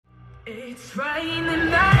It's raining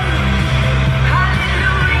men.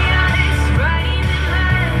 Hallelujah, it's raining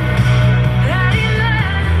men.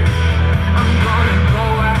 Amen. I'm gonna go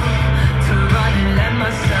out to run and let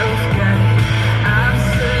myself get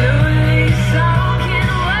absolutely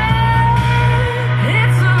soaking wet.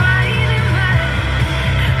 It's raining men.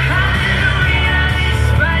 Hallelujah, it's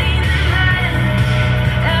raining men.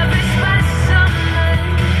 Every specimen,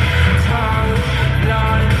 tall,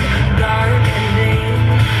 blonde, dark and deep,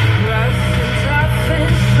 rough and tough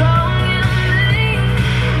and strong and mean.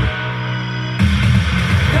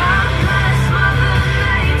 God bless Mother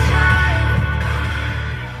Nature.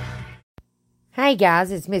 Hey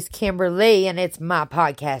guys, it's Miss Kimberly, and it's my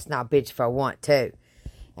podcast, Not Bitch If I Want To.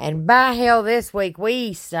 And by hell, this week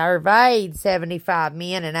we surveyed 75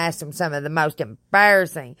 men and asked them some of the most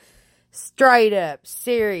embarrassing, straight up,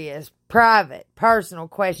 serious, private, personal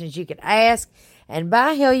questions you could ask. And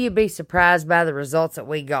by hell, you'd be surprised by the results that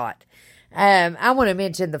we got. I want to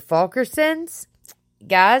mention the Fulkersons.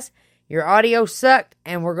 Guys, your audio sucked,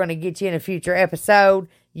 and we're going to get you in a future episode.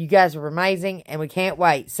 You guys were amazing, and we can't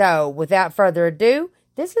wait. So, without further ado,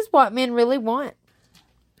 this is what men really want.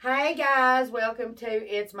 Hey, guys. Welcome to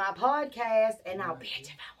It's My Podcast, and I'll bitch if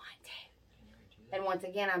I want to. And once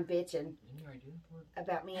again, I'm bitching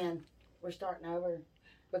about men. We're starting over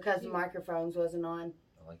because the microphones wasn't on.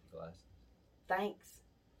 I like the glasses. Thanks.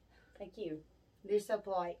 Thank you. You're so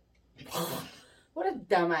polite. What a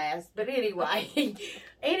dumbass. But anyway.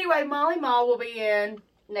 Molly Mall will be in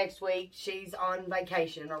next week. She's on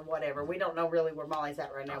vacation or whatever. We don't know really where Molly's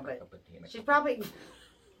at right now, but she's probably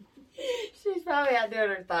out doing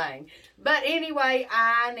her thing. But anyway,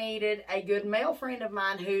 I needed a good male friend of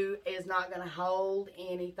mine who is not going to hold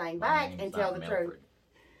anything back and tell the truth.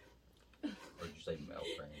 Or did you say male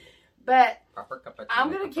friend? But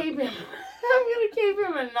I'm going to keep him. I'm going to keep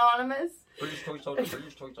him anonymous. British toy soldier.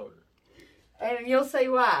 And you'll see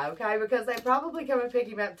why, okay? Because they probably come and pick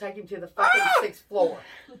him up and take him to the fucking 6th floor.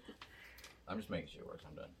 I'm just making sure it works.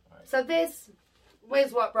 I'm done. All right. So this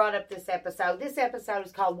was what brought up this episode. This episode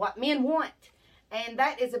is called What Men Want. And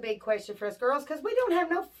that is a big question for us girls because we don't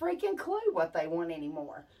have no freaking clue what they want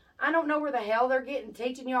anymore. I don't know where the hell they're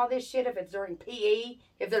teaching you all this shit, if it's during PE,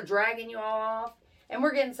 if they're dragging you all off. And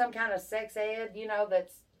we're getting some kind of sex ed,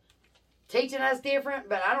 that's teaching us different,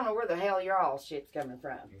 but I don't know where the hell your all shit's coming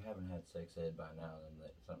from. If you haven't had sex ed by now, then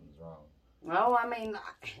something's wrong. Well, I mean,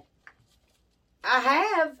 I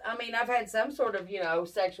have. I mean, I've had some sort of,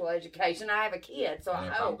 sexual education. I have a kid, so and I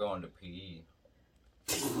if hope. I'm going to PE.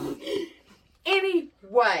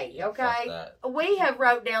 Anyway, okay, we have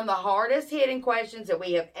wrote down the hardest hitting questions that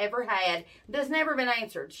we have ever had that's never been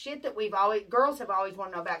answered. Shit that girls have always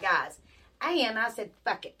wanted to know about guys. And I said,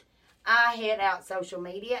 fuck it. I hit out social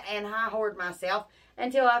media and I hoard myself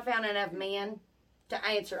until I found enough men to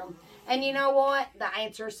answer them. And you know what? The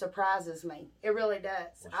answer surprises me. It really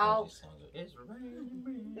does. I'll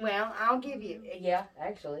give you, yeah,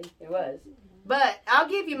 actually, it was. But I'll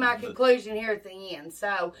give you my conclusion here at the end.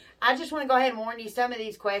 So I just want to go ahead and warn you, some of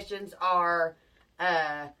these questions are,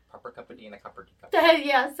 Copper cup of tea and a copper teacup.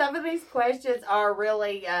 yeah, some of these questions are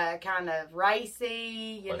really kind of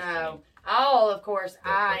racy, All, of course,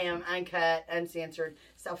 I am uncut, uncensored,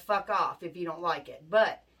 so fuck off if you don't like it.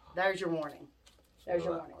 But there's your warning. There's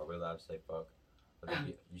your warning. Are we allowed to say fuck?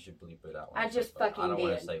 You should bleep it out. I just fucking I don't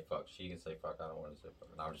want did. to say fuck. She can say fuck. I don't want to say fuck.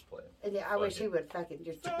 And I'll just play it. Yeah, I wish he would fucking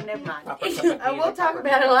just... Never mind. Copper cup of tea and We'll a talk copper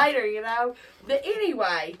about it teacup. later, But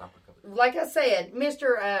anyway, like I said,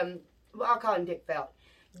 Mr. I'll call him Dick Felt.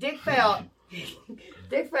 Dick Felt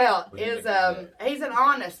is, he's an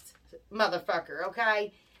honest motherfucker,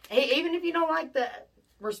 okay? Even if you don't like the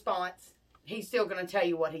response, he's still going to tell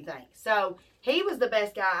you what he thinks. So, he was the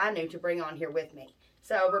best guy I knew to bring on here with me.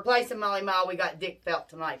 So, replacing Molly Mall, we got Dick Felt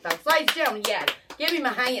tonight, folks. Ladies and gentlemen, yeah, give him a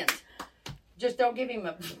hand. Just don't give him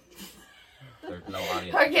a... There's no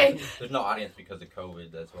audience. Okay. There's no audience because of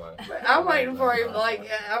COVID, that's why. I'm waiting for him,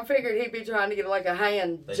 I figured he'd be trying to get, a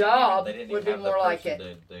hand job. They didn't would even be have more the like person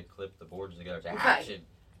it. They clip the boards together. Okay. Action.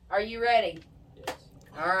 Are you ready? Yes.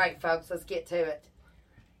 All right, folks, let's get to it.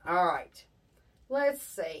 All right. Let's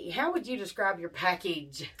see. How would you describe your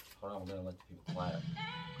package? Hold on, we're going to let the people clap.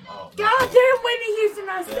 Oh, no. Goddamn, Whitney Houston,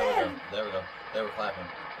 I There said. we go. There we go. They were clapping.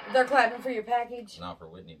 They're clapping for your package? Not for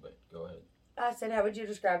Whitney, but go ahead. I said, how would you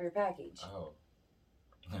describe your package? Oh.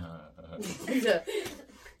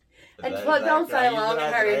 Don't say long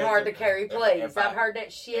and hard to carry, please. I've heard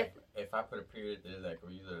that shit. If I put a period at the end of that,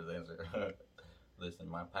 could you the answer? Listen,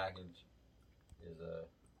 my package is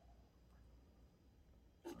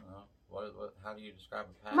how do you describe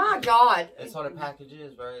a package? My God. That's what a package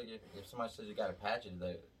is, right? If somebody says you got a package,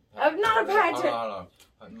 I'm not a pageant. Hold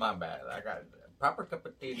on. My bad. I got a proper cup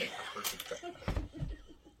of tea. And a proper cup.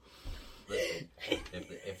 Listen,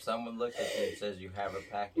 if someone looks at you and says you have a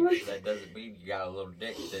package, that doesn't mean you got a little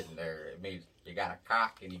dick sitting there. It means you got a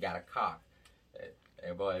cock and you got a cock.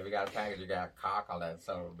 And boy, if you got a package, you got a cock on that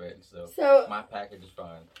son of a bitch. So my package is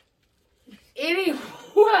fine. Anyway.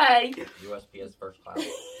 USPS first class.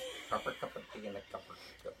 Proper cup of tea and a cup of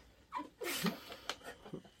cup.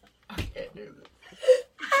 I can't do this.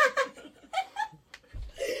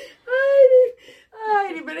 I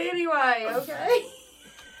hate it, but anyway, okay.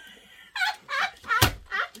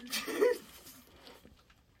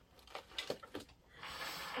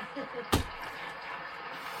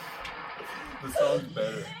 The song's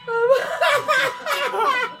better.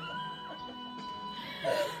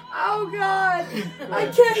 Oh God, I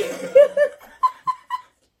can't.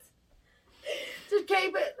 Just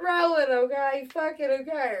keep it rolling, okay? Fucking who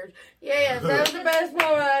cares? Yes, that was the best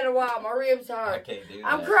moment I had in a while. My ribs I hurt. can't do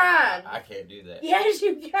that. I'm crying. I can't do that. Yes,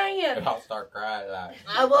 you can. If I'll start crying,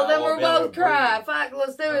 Well, then I we're won't be able both to cry. breathe. Fuck,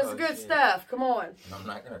 let's do this Oh, good shit. stuff. Come on. I'm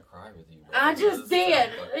not gonna cry with you. Bro. I just did.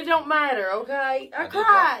 It don't matter, okay? I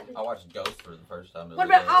cried. I watched Ghost for the first time. What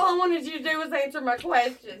about all I wanted you to do was answer my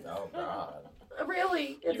questions? Oh God.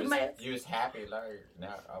 Really? It's a mess. You was happy, like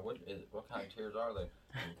now. What kind of tears are they?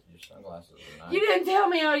 Your sunglasses are nice. You didn't tell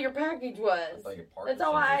me how your package was. It's like your That's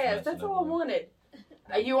all I Parkinson's is asked. That's messing all I up with-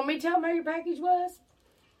 wanted. You want me to tell them how your package was?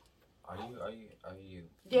 Are you?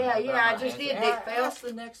 Yeah, Am I just did, Dick Phil. Ask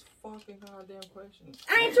the next fucking goddamn question.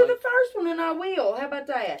 Answer the first one and I will. How about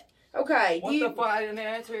that? Okay. What the fuck? I didn't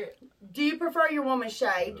answer it. Do you prefer your woman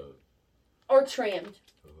shaved or trimmed?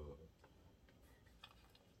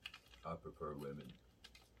 I prefer women.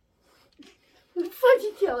 What the fuck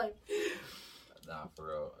you killing? Nah, for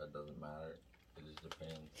real, it doesn't matter. It just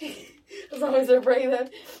depends. As long as they're breathing.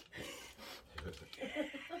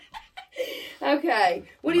 Okay.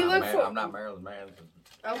 What do you look for? I'm not Marilyn Manson.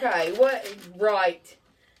 Okay. What? Right.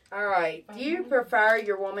 All right. Do you prefer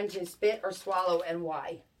your woman to spit or swallow, and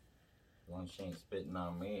why? Once she ain't spitting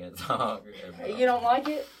on me, it's all good. You don't like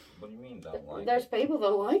it? What do you mean don't like There's it? people that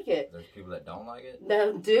like it. There's people that don't like it?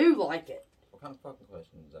 That do like it. What kind of fucking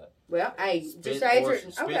question is that? Well, hey, Spit just answer or, it.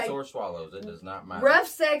 spits Okay. or swallows, it does not matter. Rough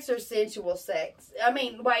sex or sensual sex? I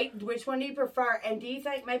mean, wait, which one do you prefer? And do you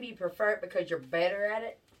think maybe you prefer it because you're better at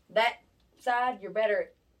it? That side, you're better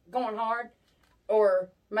at going hard or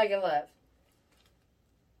making love?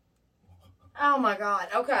 Oh my God.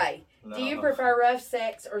 Okay. No. Do you prefer rough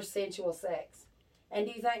sex or sensual sex? And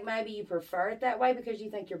do you think maybe you prefer it that way because you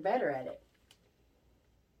think you're better at it?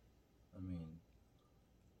 I mean,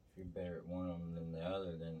 if you're better at one of them than the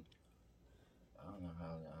other, then I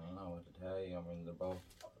don't know what to tell you. I mean, they're both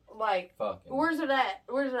Like, fucking. where's it at?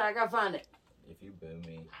 Where's it at? I gotta find it. If you boo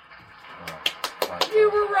me, fuck You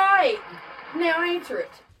off. were right. Now answer it.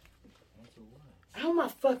 Answer what? Oh my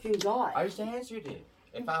fucking God. I just answered it.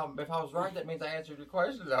 If I was right, that means I answered the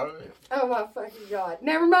question. Oh my fucking God.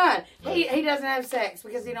 Never mind. He doesn't have sex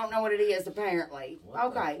because he don't know what it is, apparently.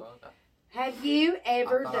 What the Okay. fuck? Have you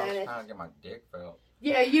ever I done was it? trying to get my dick felt.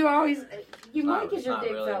 Yeah, you always, you might get It's your not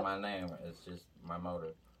dick really felt. my name. It's just my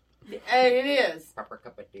motive. It is. Proper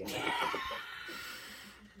cup of tea.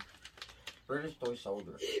 British toy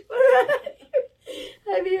soldier.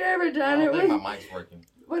 Have you ever I done it don't think with, my mic's working.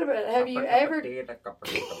 what about, have you Proper cup of ever, tea and a cup of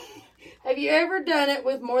tea. have you ever done it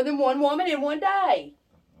with more than one woman in one day?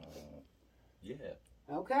 Yeah.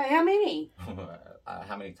 Okay, how many?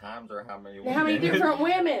 How many times or how many? How many women? different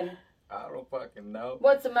women? I don't fucking know.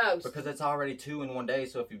 What's the most? Because it's already 2 in one day,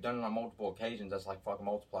 so if you've done it on multiple occasions, that's like fucking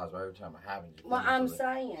multiplies by every time I haven't. Well, I'm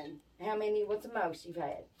saying, how many, what's the most you've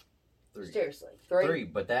had? 3. Seriously. 3? 3,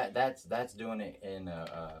 but that's doing it in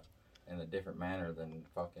a different manner than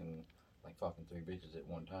fucking 3 bitches at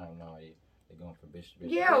one time. No, you're going from bitch to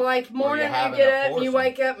bitch. Yeah, like morning you having get a up and you foursome.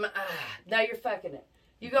 wake up and now you're fucking it.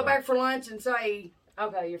 You go back for lunch and say,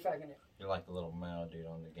 okay, you're fucking it. You're like the little male dude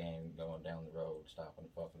on the game going down the road, stopping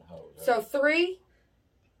the fucking hose. Right? So 3,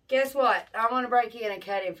 guess what? I want to break in and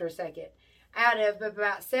cut in for a second. Out of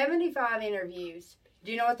about 75 interviews,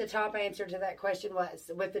 do you know what the top answer to that question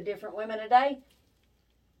was with the different women a day?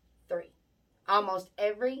 3. Almost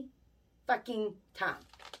every fucking time.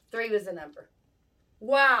 3 was the number.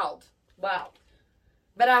 Wild.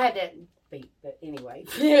 But I had to beat, but anyway.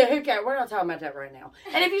 Okay, we're not talking about that right now.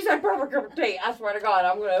 And if you say proper cup of tea, I swear to God,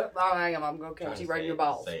 I'm gonna catch you right in your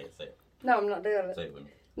balls. Say it. No, I'm not doing it. Say it with me.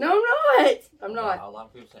 No, I'm not. I'm not. A lot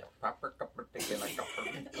of people say proper cup of tea and a cup of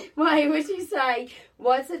tea. Wait, would you say,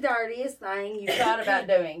 what's the dirtiest thing you thought about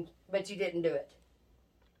doing, but you didn't do it?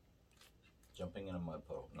 Jumping in a mud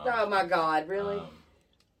puddle. No, Oh my God, really?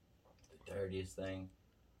 The dirtiest thing.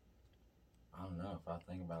 I don't know. If I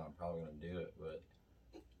think about it, I'm probably gonna do it, but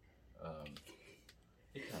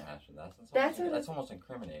you can't answer that. That's almost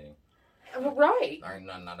incriminating. Right. There ain't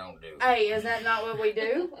nothing I don't do. Hey, is that not what we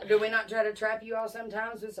do? Do we not try to trap you all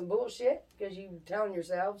sometimes with some bullshit? Because you telling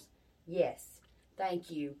yourselves? Yes. Thank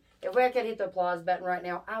you. If I could hit the applause button right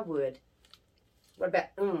now, I would. What about,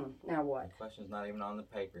 now what? The question's not even on the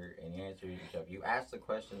paper, and you answer yourself. You asked the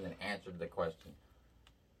question and answered the question.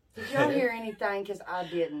 Did y'all hear anything? Because I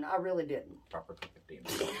didn't. I really didn't. Proper cup of tea.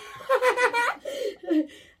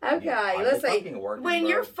 Okay, let's see. When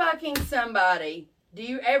you're fucking somebody, do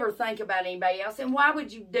you ever think about anybody else? And why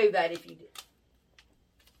would you do that if you did?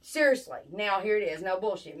 Seriously. Now, here it is. No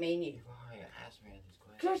bullshit. Me and you. Why asked me these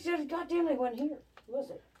questions? Just goddamn it wasn't here. Was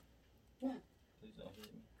it? No. Please don't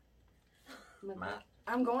hit me. Matt?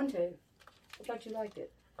 I'm going to. I thought you liked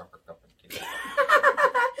it. Proper cup of tea.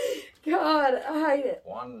 God, I hate it.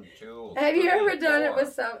 1, 2, Have you 3, ever done 4. it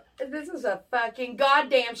with some... This is a fucking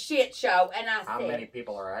goddamn shit show, and I How said... many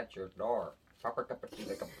people are at your door? Proper cup of tea.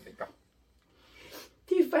 Cup of tea.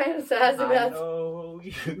 Do you fantasize I about... know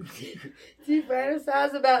you. Do you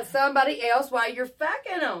fantasize about somebody else while you're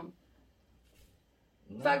fucking them?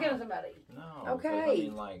 No. Fucking somebody. No.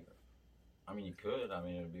 Okay. I mean, you could. I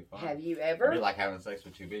mean, it would be fun. Have you It'd ever? be like having sex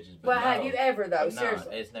with two bitches. But Well, no. have you ever, though? But no,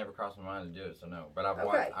 Seriously. it's never crossed my mind to do it, so no. But I've Okay.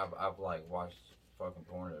 watched, I've like watched fucking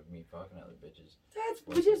porn of me fucking other bitches. That's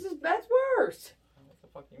worse. What the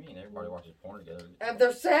fuck you mean? Everybody watches porn together. Of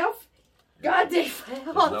theirself? God damn. There's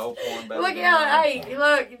no porn better Look than out, your own hey, porn.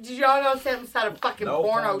 look, did y'all go sit inside a fucking No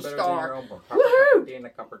porno porn better than star? your own porn.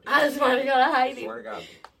 Woohoo! I swear to God, I hate Swear it. to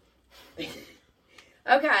God.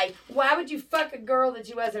 Okay, why would you fuck a girl that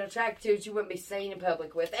you wasn't attracted to that you wouldn't be seen in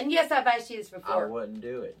public with? And yes, I've asked you this I before. wouldn't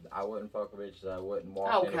do it. I wouldn't fuck a bitch that I wouldn't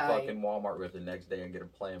walk in a Okay. fucking Walmart with the next day and get a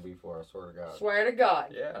Plan B for. I swear to God. Swear to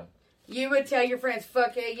God. Yeah. You would tell your friends,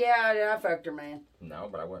 fuck it, yeah, I fucked her, man. No,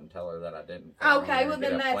 but I wouldn't tell her that I didn't. fuck her Okay, and well get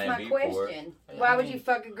then a that's Plan my B for it. question. I Why would mean, you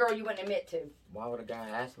fuck a girl you wouldn't admit to? Why would a guy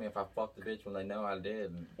ask me if I fucked the bitch when they know I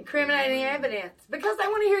did? Incriminating evidence. Because they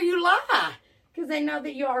want to hear you lie. Because they know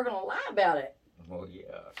that you are going to lie about it. Well, yeah.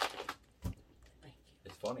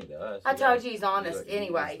 It's funny to us. I told you he's honest you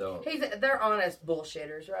anyway. just They're honest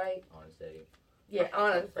bullshitters, right? Honest Dave. Yeah,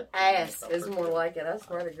 honest ass is more like it. I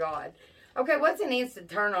swear to God. Okay, what's an instant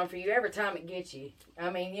turn on for you every time it gets you? I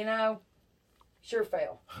mean, you know, sure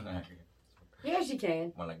fail. Yes, you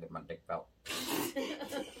can. When I get my dick felt.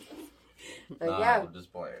 There you No, go.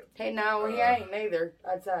 just play it. Hey, no, he ain't neither,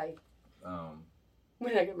 I'd say. Um,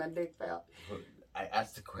 When I get my dick felt. I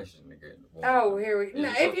asked the question again. Oh, here we Is no,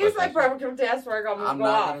 it if so you say question? proper test, we're going to I'm go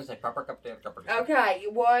not off. going to say proper cup of tea. Okay,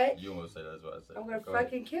 what? You want to say that's what I said. I'm going to Go ahead.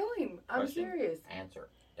 fucking kill him. I'm Question. serious. Answer.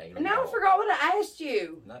 Daily And now I dog. forgot what I asked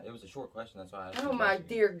you. No, it was a short question. That's why I asked Oh you my the question.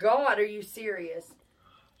 dear God, are you serious?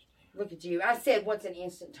 Look at you. I said, what's an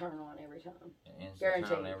instant turn on every time? An instant Guaranteed.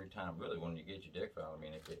 turn every time. Really, when you get your dick felt. I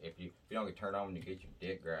mean, if you don't get turned on when you get your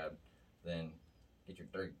dick grabbed, then get your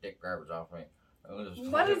three dick grabbers off me.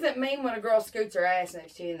 What does it mean when a girl scoots her ass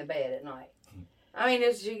next to you in the bed at night? I mean,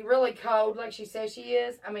 is she really cold like she says she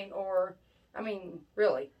is? I mean,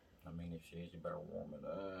 really? I mean, if she is, you better warm it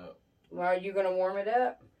up. Well, are you going to warm it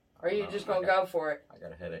up? Or are you just going to go for it? I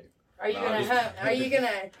got a headache. Are you No, going I'm to just- hump? Are you going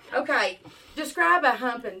to... Okay, describe a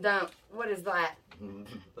hump and dump. What is that?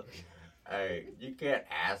 Hey, you can't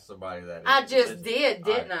ask somebody that. I just It's- did,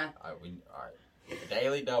 didn't I? All right.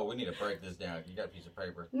 Daily Doe, we need to break this down. You got a piece of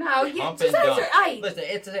paper. No, you Hump just and answer. dump. Hey, Listen,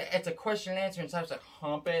 it's a question and answer, and so it's like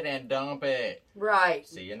hump it and dump it. right.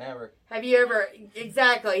 See you never. Have you ever...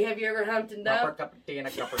 Exactly. Have you ever humped and Proper dumped? cup of tea and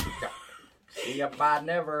a cup of tea. See ya bye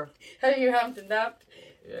never. Have you humped and dumped?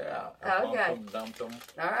 Yeah. Okay. Dumped them.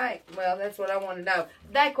 All right. Well, that's what I want to know.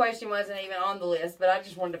 That question wasn't even on the list, but I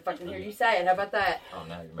just wanted to fucking hear you say it. How about that? Oh,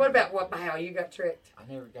 now you're What making- about what the hell? You got tricked. I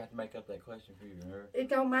never got to make up that question for you, remember? It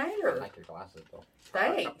don't I matter. like your glasses, though.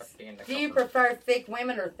 Thanks. Do you prefer thick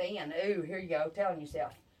women or thin? Ooh, here you go. Telling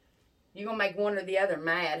yourself. You're going to make one or the other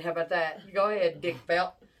mad. How about that? Go ahead, Dick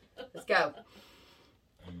Belt. Let's go.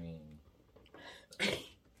 I mean,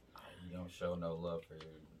 you don't show no love for your.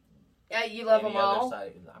 Yeah, you love any them other all?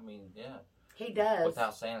 side. I mean, yeah. He does.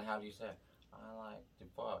 Without saying, how do you say it? I like to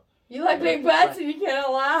fuck. You like big butts and you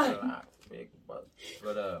cannot lie. I like big butts.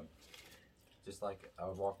 But, just like I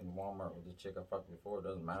was walking to Walmart with the chick I fucked before, it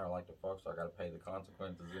doesn't matter. I like to fuck, so I gotta pay the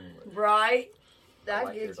consequences anyway. Right? I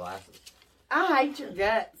like your glasses. I hate your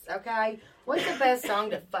guts, okay? What's the best song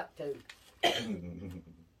to fuck to?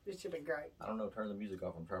 This should be great. I don't know, turn the music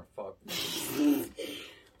off. I'm trying to fuck.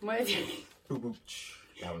 What-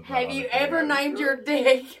 That one's not Have on you the ever table. named your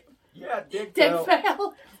dick Yeah, Dick Dick Bell.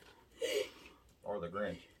 Bell? Or the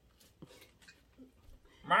Grinch.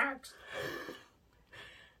 Max.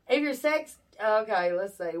 If you're sex, okay,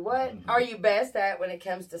 let's see. What are you best at when it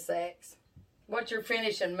comes to sex? What's your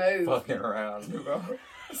finishing move? Fucking around,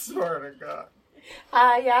 I swear to God.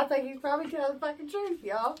 Yeah, I think he's probably telling the fucking truth,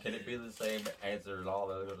 y'all. Can it be the same answer as all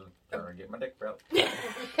the others? Trying to get my dick felt.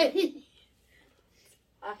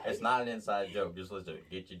 It's not an inside joke. Just listen to it.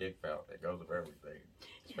 Get your dick felt. It goes with everything.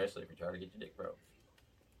 Especially if you try to get your dick felt.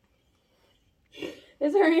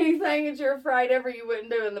 Is there anything that you're afraid ever you wouldn't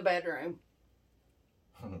do in the bedroom?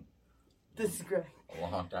 This is great. A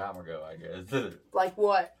long time ago, I guess. Like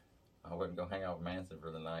what? I wouldn't go hang out with Manson for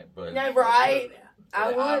the night, but... No, right? I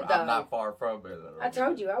would, though. I'm not far from it. I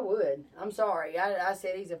told you I would. I'm sorry. I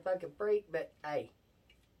said he's a fucking freak, but hey,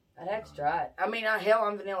 I'd have to try it. I mean,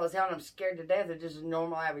 I'm vanilla as hell and I'm scared to death of just a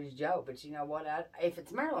normal average Joe, but you know what? If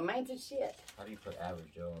it's Marilyn Manson, shit. How do you put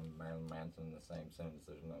average Joe and Marilyn Manson in the same sentence?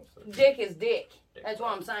 There's no such... Dick is dick. That's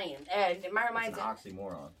what I'm saying. Marilyn It's Manson... an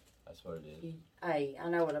oxymoron. That's what it is. Hey, I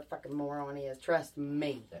know what a fucking moron is. Trust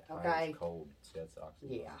me. That fire Okay? is cold. See, that's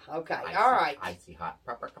oxymoron. Yeah, okay. Icy, All right. Icy hot.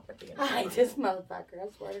 Proper cup of tea. I hate this motherfucker. I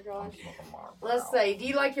swear to God. I'm smoking Marlboro. Let's see. Do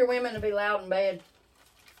you like your women to be loud in bed?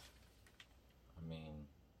 I mean,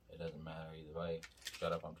 it doesn't matter either way.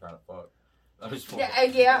 Shut up, I'm trying to fuck. I'm just It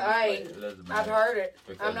doesn't matter. I've heard it.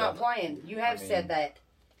 Because I'm not playing. You have I mean- said that.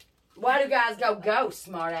 Why do guys go ghost,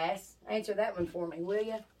 smartass? Answer that one for me, will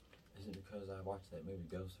you? Is it because I watched that movie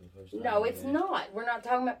Ghost for the first time? No, it's not. We're not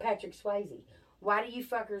talking about Patrick Swayze. Why do you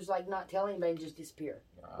fuckers like not tell anybody and just disappear?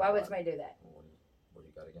 Why would somebody do that? What do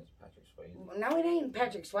you got against Patrick Swayze? No, it ain't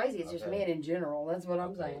Patrick Swayze. It's just Okay. men in general. That's what I'm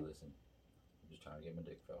Okay, saying. Listen, I'm just trying to get my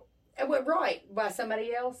dick felt. Well, right. By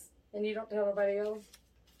somebody else? And you don't tell nobody else?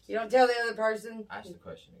 You don't tell the other person? Ask the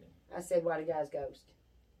question again. I said, why do guys ghost?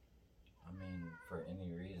 I mean, for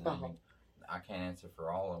any reason. Uh-huh. I mean, I can't answer for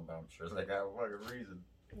all of them, but I'm sure they got a fucking reason.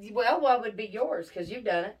 Well, what would be yours? Because you've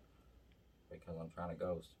done it. Because I'm trying to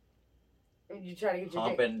ghost. You try to get your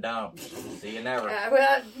Hump dick. and dump. See you never.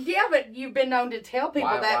 Well, yeah, but you've been known to tell people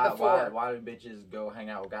that before. Why do bitches go hang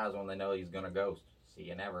out with guys when they know he's gonna ghost? See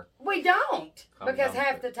you never. We don't. Come Because down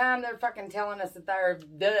half to the time they're fucking telling us that they're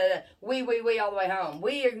we all the way home.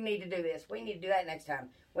 We need to do this. We need to do that next time.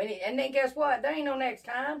 And then guess what? There ain't no next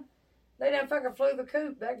time. They done fucking flew the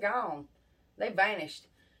coop. They're gone. They vanished.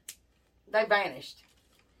 They're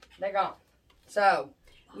gone. So,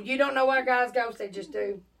 you don't know why guys ghost, they just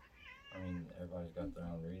do. I mean, everybody's got their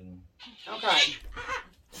own reason. Okay.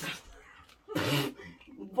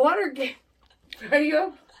 What are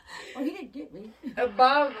you? Oh, he didn't get me.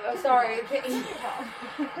 Bob, sorry.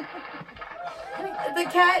 The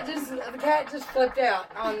cat just flipped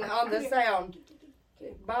out on the sound.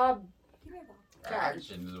 Bob. God.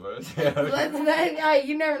 Action is what it's Hey,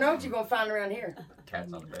 you never know what you're gonna find around here.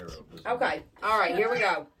 Cat's on the payroll. Okay. All right. Here we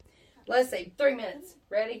go. Let's see. 3 minutes.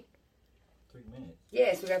 Ready? 3 minutes.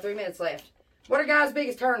 Yes, we got 3 minutes left. What are guys'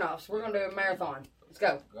 biggest turnoffs? We're gonna do a marathon. Let's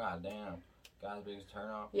go. God damn. Guy's biggest turn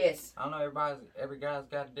off. Yes. I don't know. Every guy's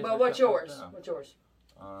got a different. Well, what's turn-off. yours? What's yours?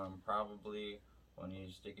 Probably when you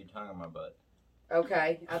stick your tongue in my butt.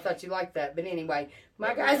 Okay, I thought you liked that, but anyway, my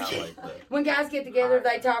Yeah, guys, I like that. when guys get together,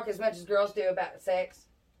 they talk as much as girls do about sex.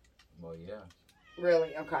 Well, yeah.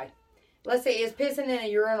 Really? Okay. Let's see. Is pissing in a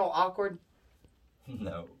urinal awkward?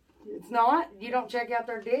 No. It's not. You don't check out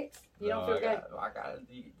their dicks. You don't feel good. I got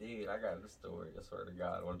a story. I swear to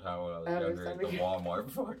God, one time when I was Oh, younger at the sorry.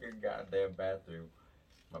 Walmart fucking goddamn bathroom,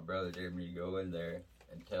 my brother dared me to go in there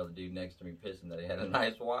and tell the dude next to me pissing that he had a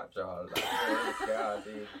nice watch on. I swear to God,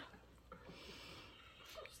 dude.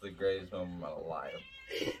 It's the greatest moment of my life.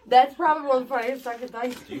 That's probably one of the funniest fucking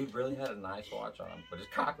things. Dude really had a nice watch on, but his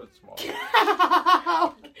cock was small.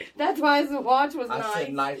 That's why his watch was I nice.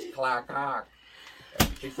 said nice cock.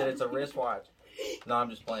 He said it's a wristwatch. No, I'm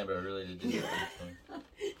just playing, but I really did do that.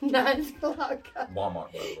 Nice clock.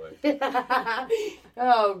 Walmart, by the way.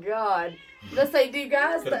 Oh God. Let's say, do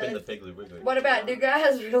guys? Could have been the Piggly Wiggly. What about? Do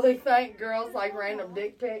guys really think girls like random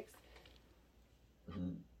dick pics?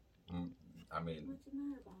 I mean, What's the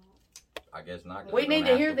matter, Bob? I guess not. 'Cause We they're need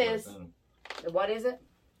gonna to hear ask the this. question. What is it?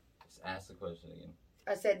 Just ask the question again.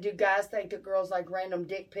 I said, do guys think that girls like random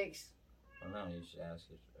dick pics? Well, no, you should ask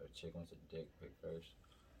if a chick wants a dick pic first.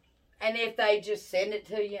 And if they just send it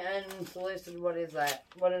to you unsolicited, what is that?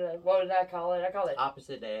 What did I call it? I called it.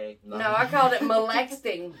 Opposite day. No, I called it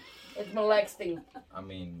molesting. It's molesting. I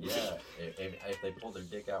mean, yeah. If they pulled their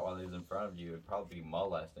dick out while they was in front of you, it'd probably be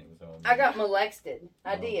molesting. So I got molested.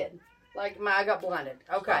 I did. Like, I got blinded.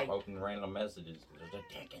 Okay. Stop opening random messages. There's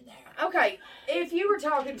a dick in there. Okay, if you were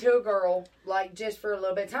talking to a girl, like, just for a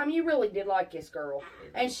little bit of time, you really did like this girl,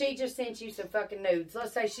 and she just sent you some fucking nudes.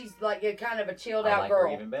 Let's say she's, like, a kind of a chilled I out like girl.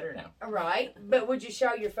 her even better now. Right? But would you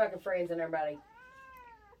show your fucking friends and everybody?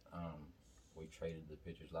 We traded the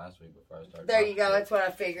pictures last week before I started. There you go. talking. That's what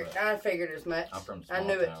I figured. I figured as much. I'm from I small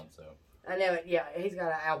knew it. town, so. I know it. Yeah, he's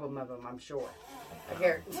got an album of them, I'm sure. I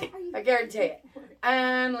guarantee it.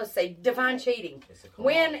 Let's see. Define cheating. It's a call.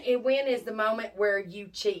 When is the moment where you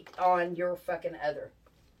cheat on your fucking other?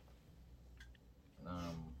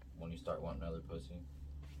 When you start wanting other pussy.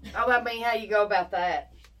 Oh, I mean, how you go about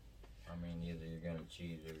that? I mean, either you're gonna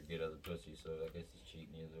cheat or get other pussy, so I guess it's cheating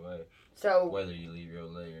either way. So, Whether you leave your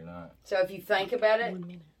old lady or not. so if you think about it,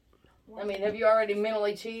 I mean, have you already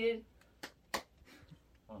mentally cheated?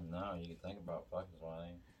 Well, no, you can think about fucking why.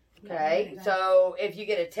 Okay, so if you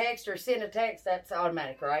get a text or send a text, that's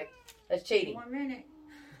automatic, right? That's cheating. 1 minute.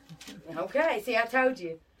 Okay, see, I told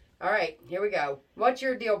you. All right, here we go. What's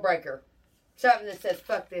your deal breaker? Something that says,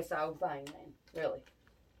 fuck this whole thing, man. Really.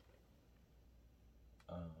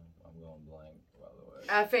 I'm going blank, by the way.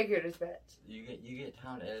 I figured as much. You get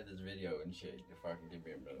time to edit this video and shit. You fucking give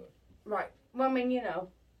me a minute. Right. Well, I mean,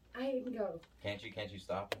 I can go. Can't you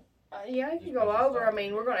stop it? Yeah, I can Just go press over. stop. I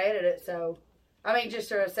mean, we're going to edit it, so. I mean, just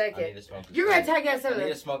for a I need second. to smoke this You're going to cigarette. take out some I of need to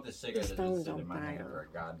this. smoke this cigarette This that's phone's sitting on in my hand fire. for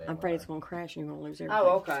a goddamn I'm afraid it's while. going to crash and you're going to lose everything.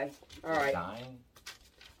 Oh, okay. All right. Dying?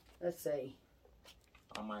 Let's see.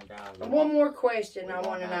 Oh my god. One more question We I won't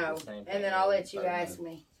want to have know, the same and thing then I'll in let you 30 ask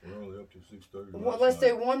minutes. me. We're only up to 6:30. Well, let's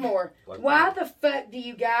do one more. Like Why that. the fuck do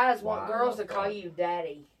you guys want Why girls the to call fuck? you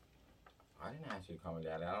daddy? I didn't ask you to call me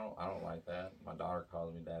daddy. I don't like that. My daughter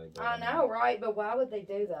calls me daddy. but I know, right? But why would they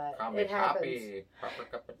do that? Call me It happens. Poppy. Proper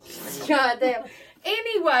cup of tea. God damn.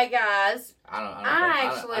 Anyway, guys, I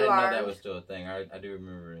actually didn't know learned- that was still a thing. I do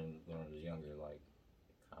remember when I was younger, like,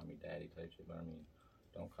 call me daddy type shit. But I mean,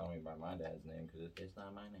 don't call me by my dad's name because it's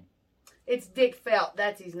not my name. it's Dick Felt.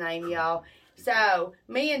 That's his name, y'all. So,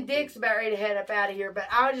 me and Dick's about ready to head up out of here, but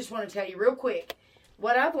I just want to tell you real quick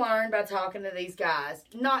what I've learned by talking to these guys.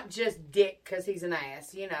 Not just Dick because he's an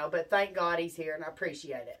ass, but thank God he's here and I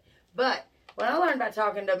appreciate it. But what I learned by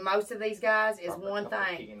talking to most of these guys is Proper one cup of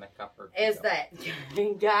thing. tea and a cup of Is tea.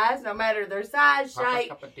 that guys, no matter their size, Proper shape,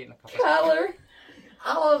 cup of tea and a cup of tea. color,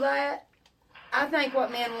 all of that, I think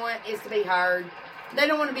what men want is to be heard. They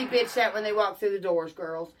don't want to be bitched at when they walk through the doors,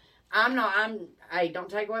 girls. Hey, don't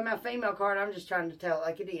take away my female card. I'm just trying to tell it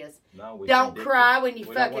like it is. No, we Don't send dick cry pics. when you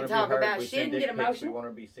We don't fucking wanna be talk heard. about We shit send and dick get pics. We emotional. want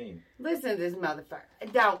to be seen. Listen to this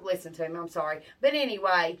motherfucker. Don't listen to him. I'm sorry. But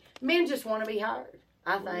anyway, men just want to be heard,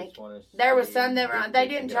 I We think. just wanna There was see some that dick were, they pics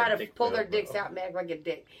didn't and try our to dick pull their pic, dicks bro. out and act like a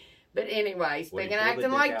dick. But anyway, Would he speaking pull of the acting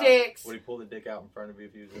dick like out? dicks. Would he pull the dick out in front of you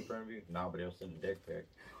if he was in front of you? No, but he'll send a dick pic.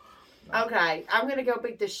 No. Okay, I'm going to go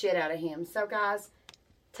beat the shit out of him. So, guys,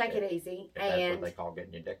 take it easy. If that's And what they call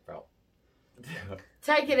getting your dick felt.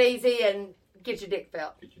 take it easy and get your dick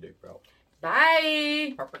felt. Get your dick felt.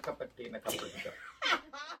 Bye. Proper cup of tea and a cup of tea.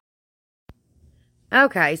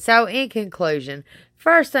 Okay, so in conclusion,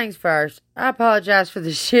 first things first, I apologize for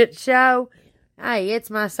the shit show. Hey, it's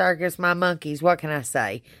my circus, my monkeys. What can I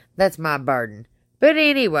say? That's my burden. But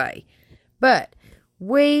anyway,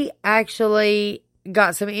 we actually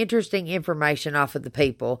got some interesting information off of the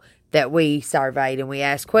people that we surveyed and we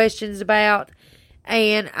asked questions about.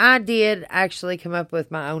 And I did actually come up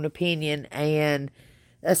with my own opinion and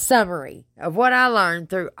a summary of what I learned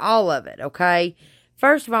through all of it, okay?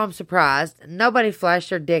 First of all, I'm surprised. Nobody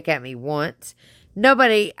flashed their dick at me once.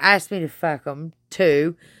 Nobody asked me to fuck them,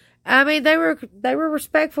 too. I mean, they were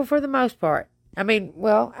respectful for the most part. I mean,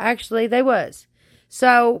 well, actually, they was.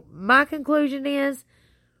 So, my conclusion is,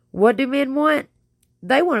 what do men want?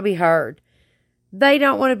 They want to be heard. They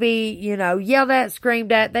don't want to be, yelled at,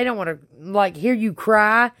 screamed at. They don't want to, hear you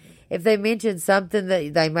cry. If they mention something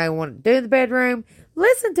that they may want to do in the bedroom,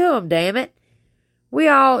 listen to them, damn it. We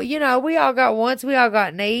all got wants, we all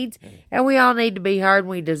got needs, and we all need to be heard and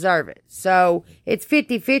we deserve it. So, it's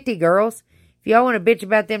 50-50, girls. If y'all want to bitch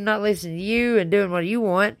about them not listening to you and doing what you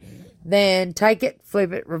want, then take it,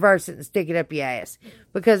 flip it, reverse it, and stick it up your ass.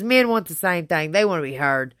 Because men want the same thing. They want to be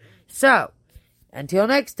heard. So, until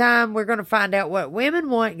next time, we're going to find out what women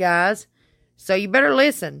want, guys. So, you better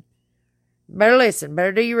listen.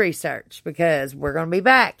 Better do your research, because we're going to be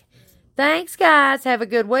back. Thanks, guys. Have a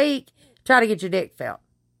good week. Try to get your dick felt.